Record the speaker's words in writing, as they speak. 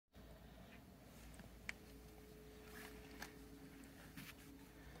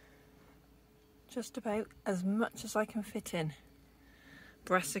Just about as much as I can fit in.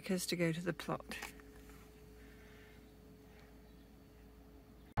 Brassicas to go to the plot.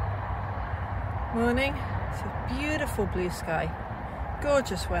 Morning. It's a beautiful blue sky,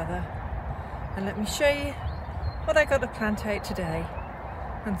 gorgeous weather, and let me show you what I got to plant out today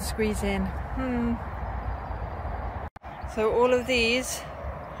and squeeze in. So all of these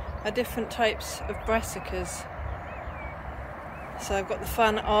are different types of brassicas. So I've got the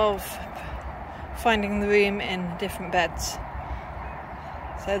fun of finding the room in different beds.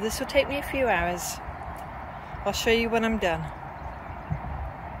 So this will take me a few hours. I'll show you when I'm done.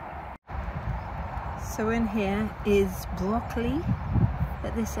 So in here is broccoli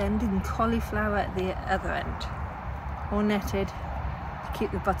at this end and cauliflower at the other end, all netted to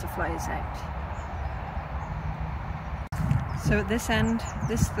keep the butterflies out. So at this end,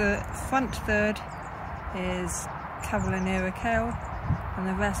 the front third is Cavallonera kale and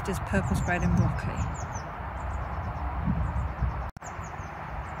the rest is purple sprouting broccoli.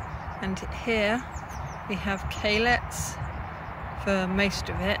 And here we have kaleets for most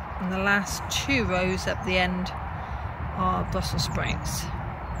of it, and the last two rows up the end are Brussels sprouts.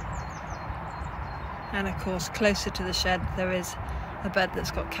 And of course closer to the shed there is a bed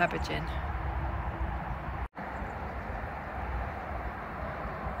that's got cabbage in.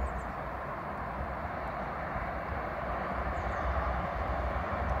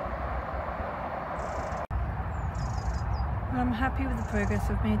 I'm happy with the progress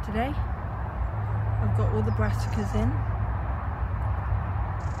I've made today. I've got all the brassicas in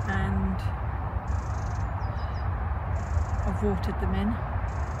and I've watered them in.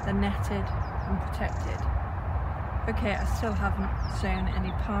 They're netted and protected. Okay, I still haven't sown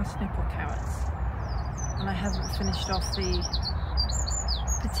any parsnip or carrots, and I haven't finished off the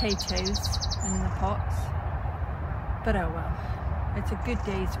potatoes in the pots, but oh well, it's a good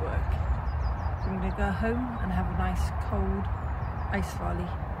day's work. So I'm going to go home and have a nice cold ice volley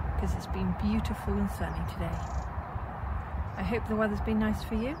because it's been beautiful and sunny today. I hope the weather's been nice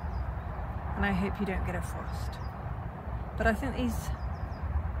for you, and I hope you don't get a frost. But I think these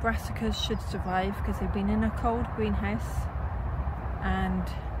brassicas should survive because they've been in a cold greenhouse and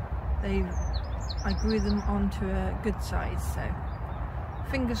I grew them onto a good size, so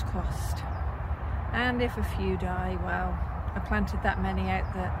fingers crossed. And if a few die, well, I planted that many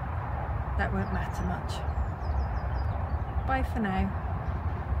out that won't matter much. Bye for now.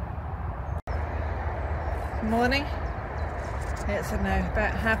 Morning. It's about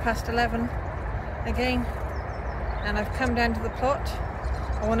 11:30 again, and I've come down to the plot.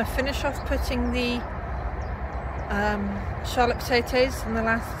 I want to finish off putting the Charlotte potatoes in the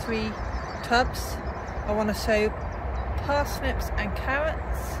last 3 tubs. I want to sow parsnips and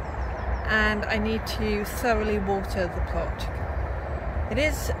carrots, and I need to thoroughly water the plot. It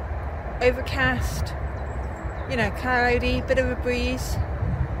is overcast, you know, cloudy, bit of a breeze.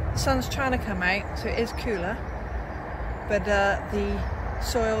 The sun's trying to come out, so it is cooler, but the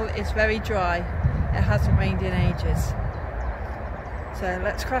soil is very dry. It hasn't rained in ages. So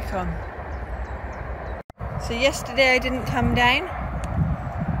let's crack on. So yesterday I didn't come down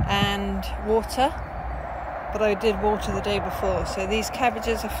and water, but I did water the day before. So these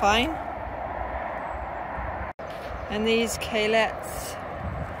cabbages are fine. And these kaleets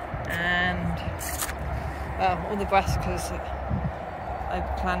and all the brassicas that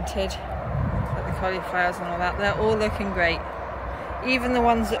I've planted, like the cauliflowers and all that, they're all looking great. Even the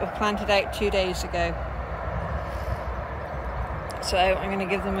ones that were planted out 2 days ago. So I'm going to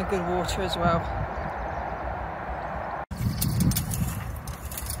give them a good water as well.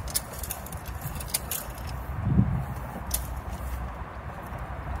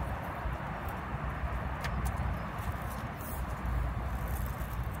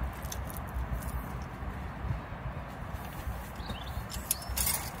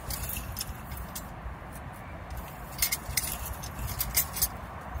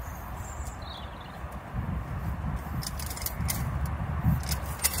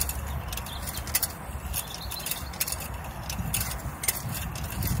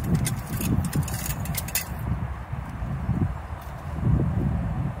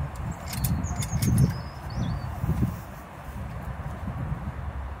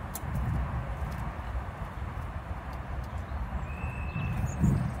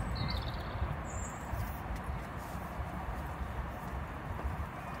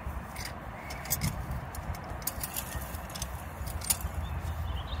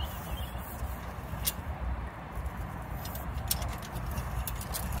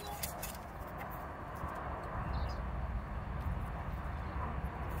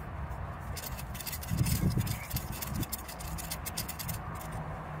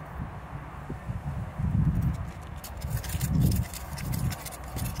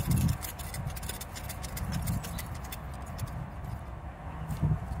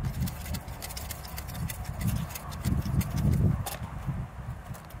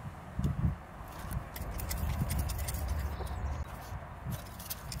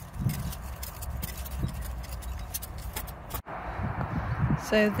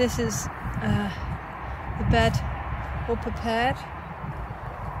 So this is the bed all prepared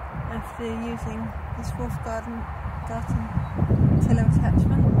after using this Wolf Garden tiller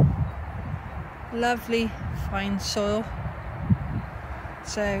attachment. Lovely fine soil.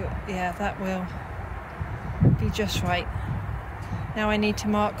 So yeah, that will be just right. Now I need to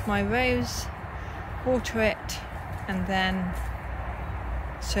mark my rows, water it, and then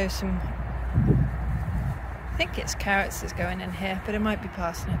sow some, I think it's carrots that's going in here, but it might be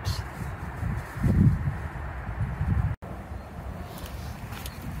parsnips.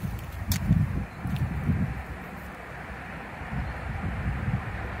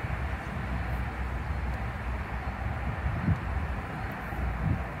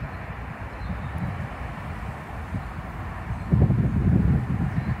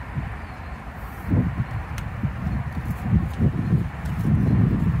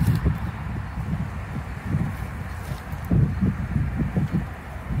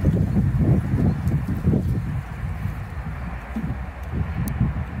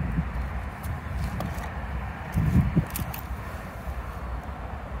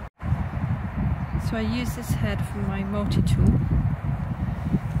 So I use this head from my multi-tool,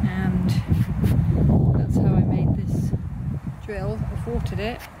 and that's how I made this drill. I've watered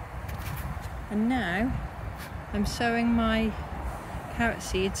it, and now I'm sowing my carrot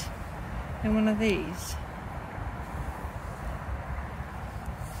seeds in one of these.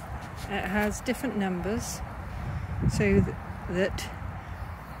 It has different numbers, so that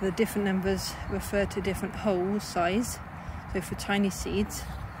the different numbers refer to different hole size, so for tiny seeds.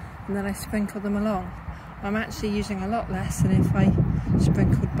 And then I sprinkle them along. I'm actually using a lot less than if I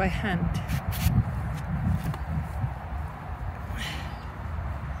sprinkled by hand.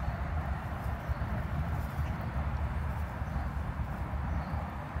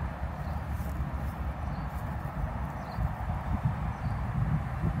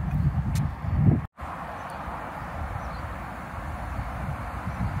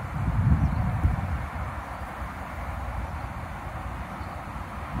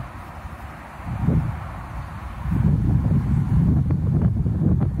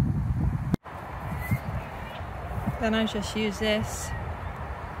 Then I just use this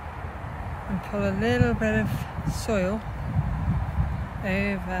and pull a little bit of soil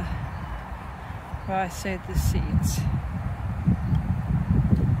over where I sowed the seeds.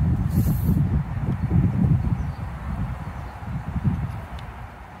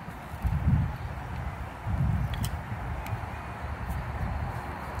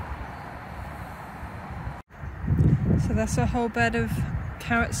 So that's a whole bed of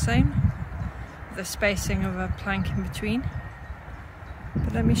carrots sown, the spacing of a plank in between.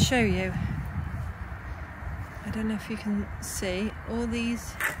 But let me show you. I don't know if you can see all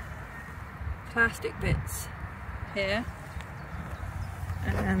these plastic bits here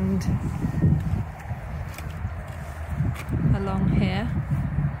and along here.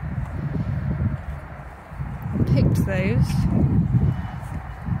 I picked those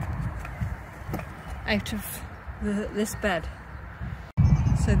out of this bed.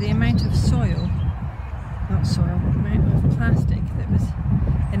 So the amount of amount of plastic that was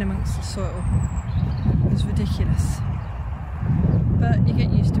in amongst the soil was ridiculous. But you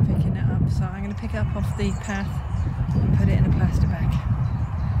get used to picking it up, so I'm going to pick it up off the path and put it in a plastic bag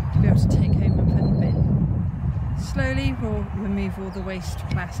to be able to take home and put in the bin. Slowly we'll remove all the waste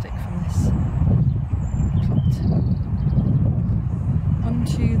plastic from this plot. On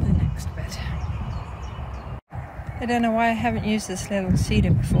to the next bed. I don't know why I haven't used this little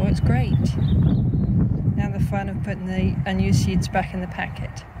seeder before, it's great. Now the fun of putting the unused seeds back in the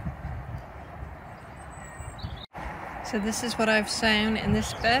packet. So this is what I've sown in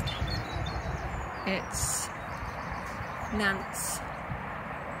this bed. It's Nance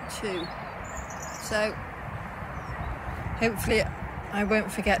 2. So hopefully I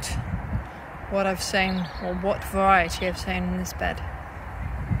won't forget what I've sown or what variety I've sown in this bed.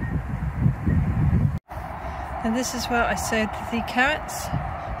 And this is where I sowed the carrots,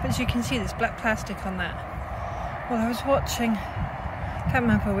 but as you can see there's black plastic on that. Well, I was watching, I can't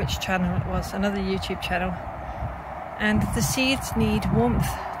remember which channel it was, another YouTube channel, and the seeds need warmth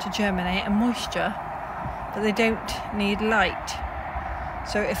to germinate and moisture, but they don't need light.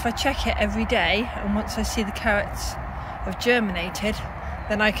 So if I check it every day, and once I see the carrots have germinated,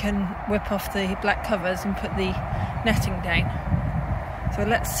 then I can whip off the black covers and put the netting down. So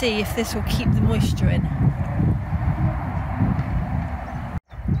let's see if this will keep the moisture in.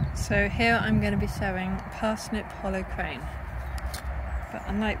 So here I'm going to be sowing parsnip hollow crown, but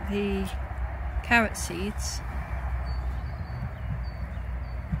unlike the carrot seeds,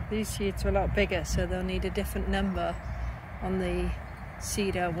 these seeds are a lot bigger, so they'll need a different number on the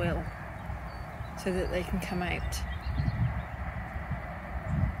cedar will so that they can come out.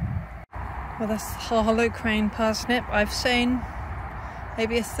 Well, that's the hollow crown parsnip. I've sown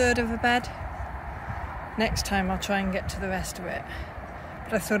maybe a third of a bed. Next time I'll try and get to the rest of it.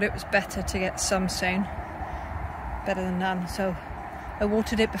 But I thought it was better to get some sown, better than none. So I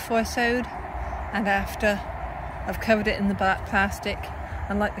watered it before I sowed and after. I've covered it in the black plastic,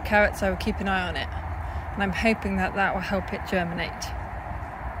 and like the carrots I will keep an eye on it. And I'm hoping that that will help it germinate.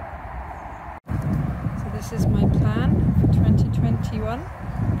 So this is my plan for 2021.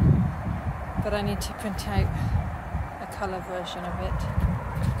 But I need to print out a colour version of it.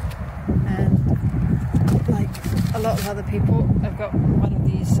 And like a lot of other people, I've got one of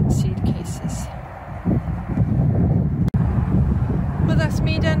these seed cases. Well, that's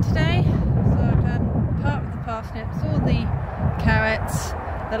me done today. So I've done part of the parsnips, all the carrots,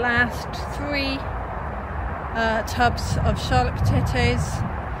 the last 3 tubs of Charlotte potatoes,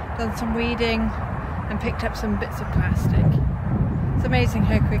 done some weeding and picked up some bits of plastic. It's amazing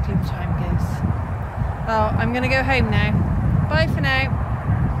how quickly the time goes. Well, I'm going to go home now. Bye for now.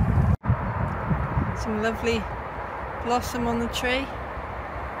 Some lovely blossom on the tree.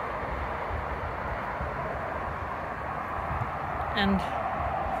 And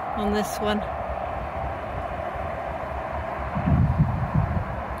on this one,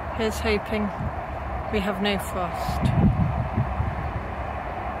 here's hoping we have no frost.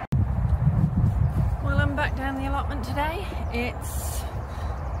 Well, I'm back down the allotment today. It's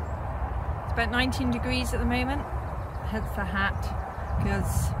about 19 degrees at the moment. Hence the hat,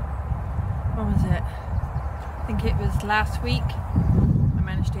 because when was it? I think it was last week. I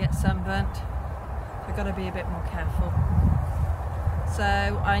managed to get sunburnt. So I've got to be a bit more careful. So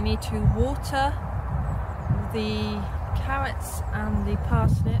I need to water the carrots and the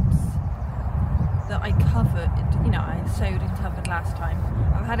parsnips that I covered, you know, I sowed and covered last time.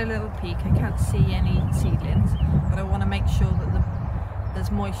 I've had a little peek. I can't see any seedlings, but I want to make sure that there's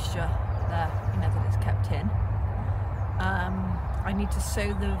moisture there, you know, that it's kept in. I need to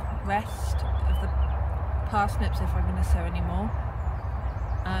sow the rest of the parsnips if I'm going to sow any more.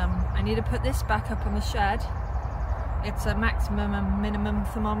 I need to put this back up on the shed. It's a maximum and minimum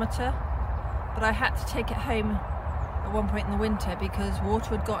thermometer, but I had to take it home at one point in the winter because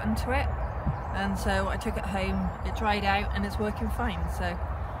water had got into it, and so I took it home, it dried out and it's working fine, so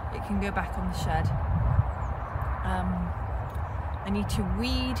it can go back on the shed. I need to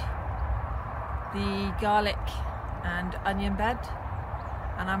weed the garlic and onion bed,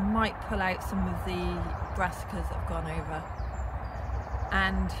 and I might pull out some of the brassicas that have gone over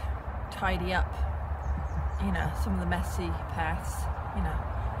and tidy up, you know, some of the messy paths. You know,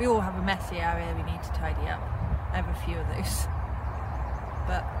 we all have a messy area we need to tidy up. I have a few of those.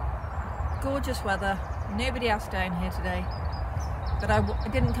 But gorgeous weather, nobody else down here today. But I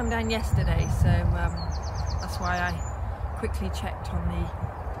didn't come down yesterday, so that's why I quickly checked on the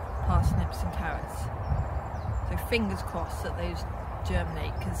parsnips and carrots. So fingers crossed that those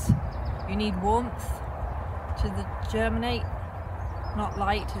germinate, because you need warmth to germinate, not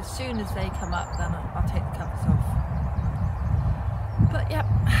light. As soon as they come up, then I'll take the covers off. But yep,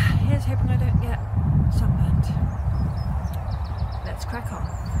 here's hoping I don't get sunburnt. Let's crack on.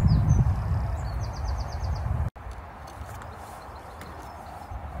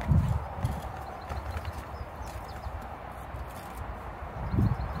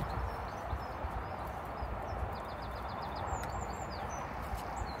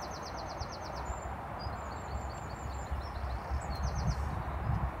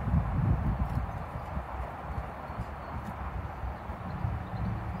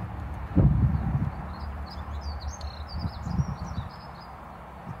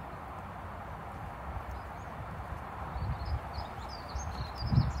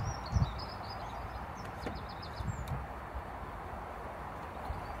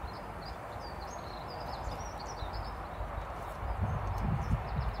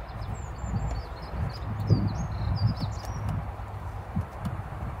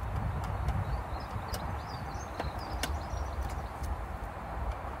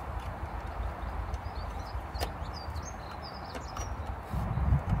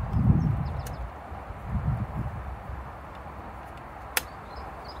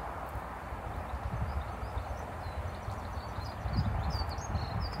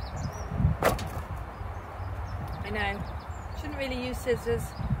 I know, shouldn't really use scissors,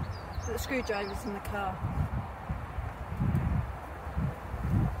 but the screwdriver's in the car.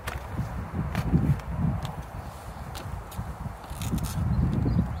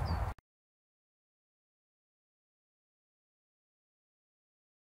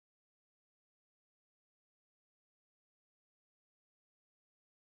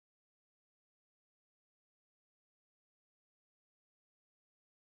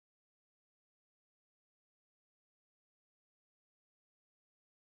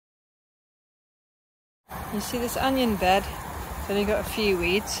 You see this onion bed, it's only got a few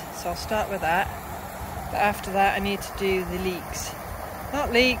weeds, so I'll start with that. But after that I need to do the leeks.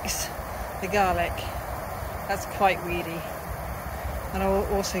 Not leeks, the garlic. That's quite weedy. And I'll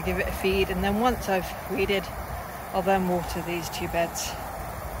also give it a feed, and then once I've weeded, I'll then water these two beds.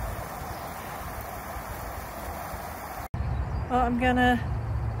 Well, I'm gonna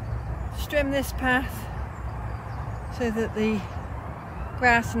trim this path so that the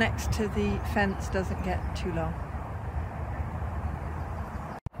grass next to the fence doesn't get too long.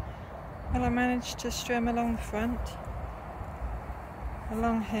 Well, I managed to trim along the front,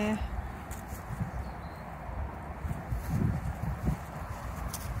 along here,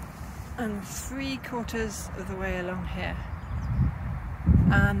 and 3/4 of the way along here,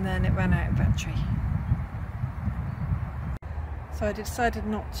 and then it ran out of battery. So I decided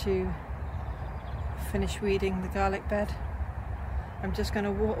not to finish weeding the garlic bed. I'm just going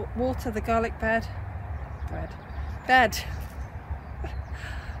to water the garlic bed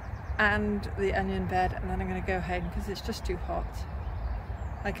and the onion bed, and then I'm going to go home because it's just too hot.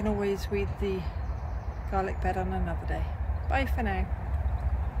 I can always weed the garlic bed on another day. Bye for now.